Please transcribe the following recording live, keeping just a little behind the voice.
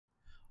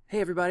Hey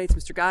everybody, it's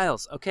Mr.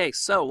 Giles. Okay,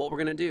 so what we're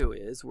going to do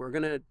is we're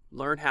going to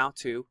learn how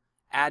to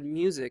add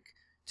music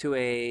to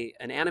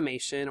an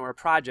animation or a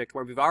project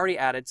where we've already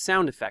added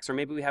sound effects, or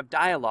maybe we have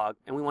dialogue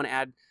and we want to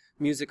add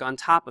music on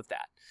top of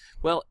that.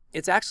 Well,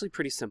 it's actually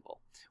pretty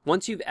simple.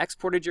 Once you've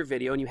exported your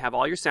video and you have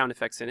all your sound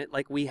effects in it,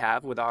 like we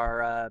have with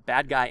our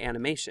bad guy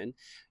animation,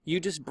 you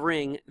just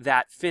bring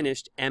that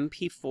finished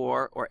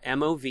MP4 or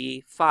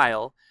MOV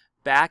file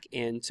back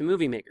into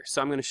Movie Maker. So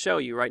I'm going to show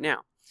you right now.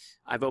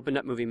 I've opened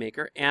up Movie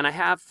Maker and I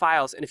have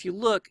files, and if you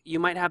look, you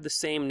might have the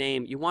same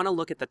name. You want to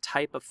look at the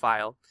type of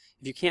file.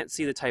 If you can't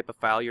see the type of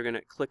file, you're going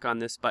to click on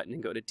this button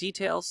and go to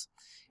Details,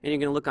 and you're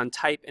going to look on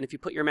Type, and if you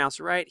put your mouse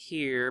right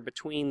here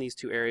between these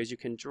two areas, you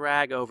can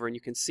drag over and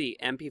you can see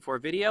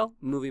MP4 video,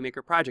 Movie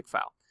Maker project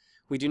file.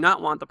 We do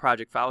not want the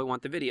project file, we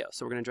want the video,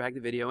 so we're going to drag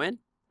the video in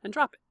and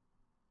drop it.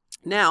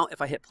 Now,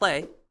 if I hit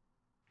play,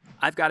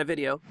 I've got a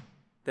video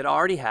that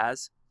already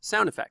has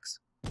sound effects.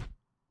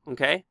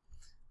 Okay?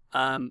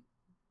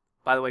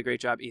 By the way, great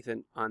job,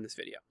 Ethan, on this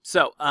video.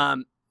 So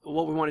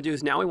what we want to do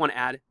is now we want to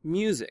add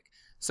music.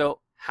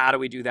 So how do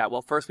we do that?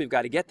 Well, first we've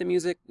got to get the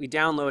music, we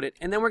download it,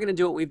 and then we're going to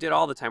do what we did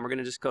all the time. We're going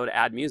to just go to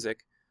Add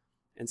Music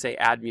and say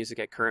Add Music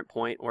at Current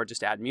Point, or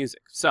just Add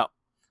Music. So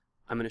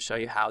I'm going to show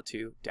you how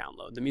to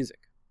download the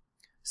music.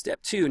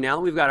 Step 2, now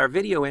that we've got our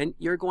video in,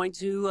 you're going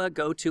to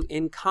go to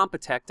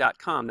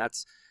incompetech.com.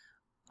 That's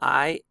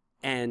INCOMPETECH.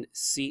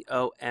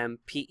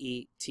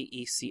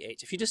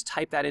 If you just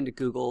type that into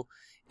Google,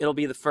 it'll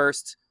be the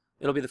first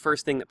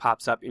thing that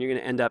pops up, and you're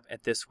going to end up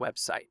at this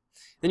website.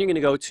 Then you're going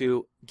to go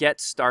to Get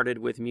Started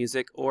with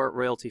Music or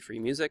Royalty-Free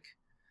Music.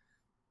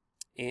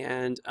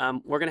 And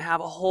we're going to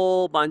have a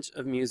whole bunch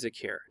of music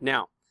here.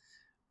 Now,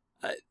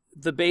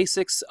 the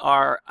basics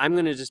are, I'm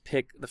going to just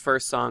pick the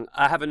first song.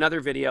 I have another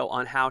video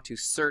on how to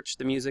search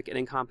the music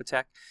in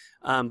Incompetech,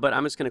 but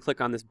I'm just going to click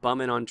on this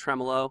Bummin' on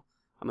Tremolo.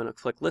 I'm going to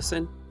click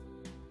Listen.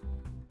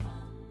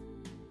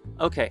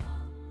 Okay.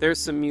 There's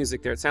some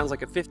music there. It sounds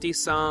like a 50s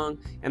song,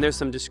 and there's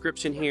some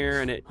description here,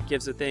 and it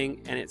gives a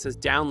thing, and it says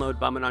download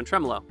Bummin' on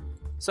Tremolo.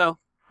 So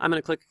I'm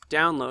going to click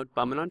download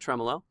Bummin' on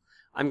Tremolo.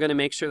 I'm going to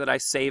make sure that I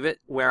save it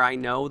where I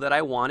know that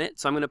I want it.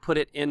 So I'm going to put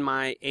it in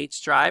my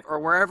H drive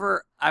or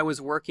wherever I was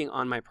working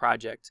on my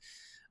project.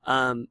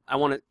 I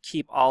want to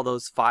keep all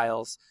those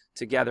files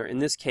together. In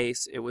this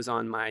case, it was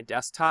on my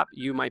desktop.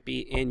 You might be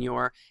in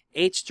your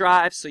H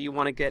drive, so you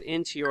want to get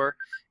into your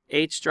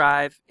H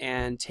drive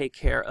and take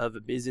care of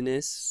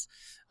business.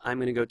 I'm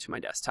going to go to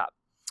my desktop,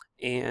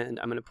 and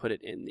I'm going to put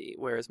it in the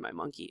Where's My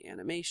Monkey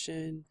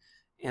animation,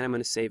 and I'm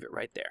going to save it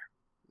right there.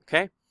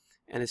 Okay?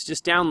 And it's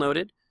just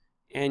downloaded,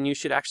 and you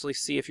should actually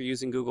see, if you're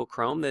using Google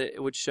Chrome, that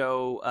it would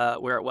show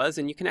where it was,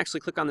 and you can actually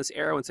click on this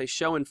arrow and say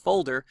Show in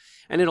Folder,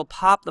 and it'll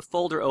pop the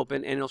folder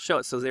open, and it'll show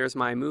it. So there's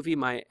my movie,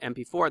 my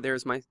MP4,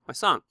 there's my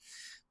song.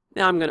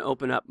 Now I'm going to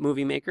open up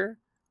Movie Maker,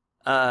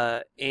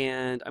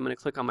 and I'm going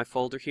to click on my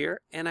folder here,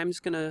 and I'm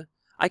just going to,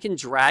 I can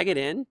drag it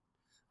in.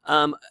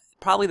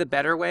 Probably the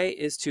better way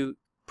is to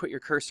put your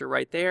cursor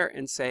right there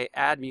and say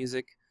Add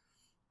Music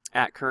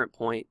at Current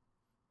Point,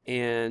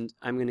 and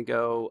I'm going to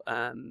go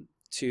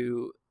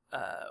to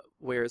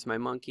Where's My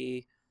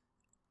Monkey,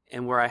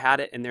 and where I had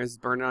it, and there's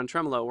Burn It on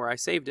Tremolo where I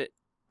saved it,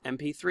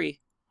 MP3.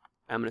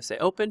 I'm going to say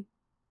Open,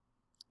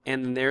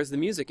 and then there's the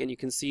music, and you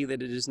can see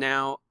that it is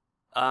now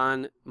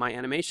on my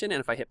animation, and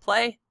if I hit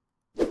play,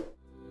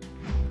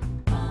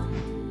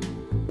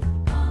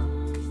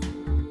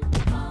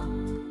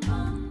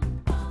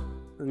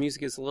 the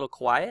music is a little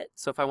quiet,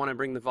 so if I want to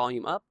bring the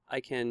volume up,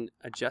 I can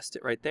adjust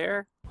it right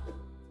there.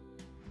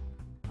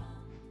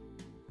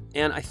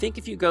 And I think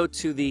if you go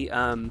to the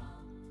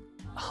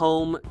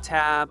Home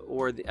tab,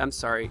 or the,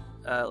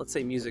 let's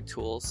say Music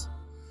Tools,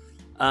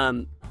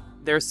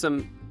 there's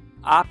some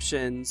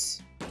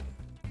options.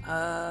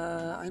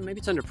 Maybe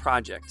it's under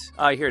Project.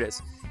 Here it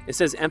is. It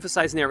says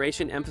Emphasize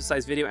Narration,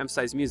 Emphasize Video,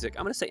 Emphasize Music.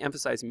 I'm going to say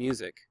Emphasize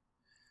Music,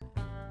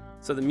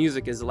 so the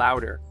music is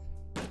louder.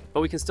 But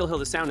we can still hear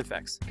the sound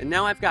effects. And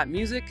now I've got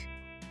music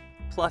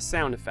plus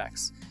sound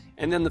effects.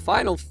 And then the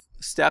final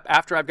step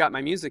after I've got my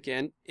music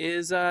in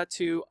is I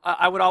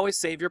would always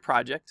save your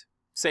project.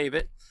 Save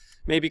it.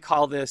 Maybe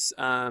call this,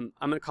 I'm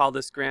going to call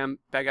this Bad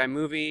Guy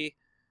Movie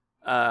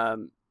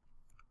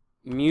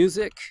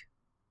Music.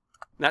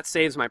 That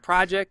saves my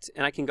project,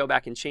 and I can go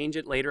back and change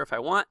it later if I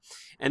want.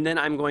 And then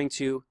I'm going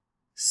to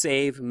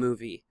save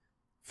movie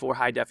for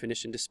high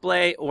definition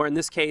display, or in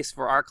this case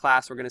for our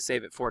class we're going to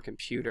save it for a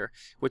computer,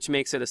 which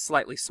makes it a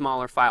slightly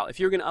smaller file. If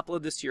you're going to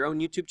upload this to your own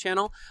YouTube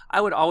channel,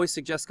 I would always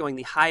suggest going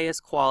the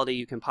highest quality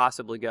you can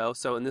possibly go.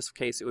 So in this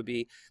case it would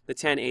be the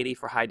 1080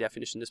 for high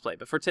definition display.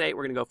 But for today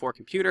we're going to go for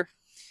computer,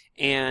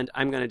 and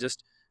I'm going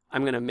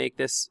to make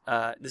this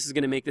this is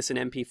going to make this an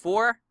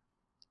MP4,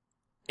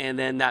 and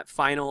then that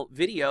final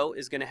video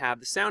is going to have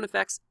the sound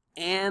effects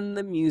and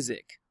the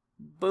music.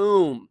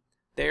 Boom.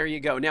 There you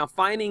go. Now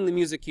finding the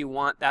music you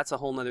want, that's a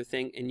whole nother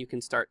thing, and you can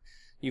start,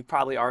 you've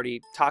probably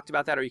already talked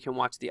about that, or you can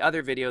watch the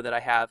other video that I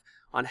have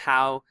on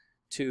how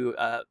to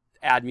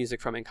add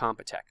music from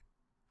Incompetech.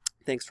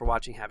 Thanks for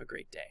watching. Have a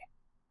great day.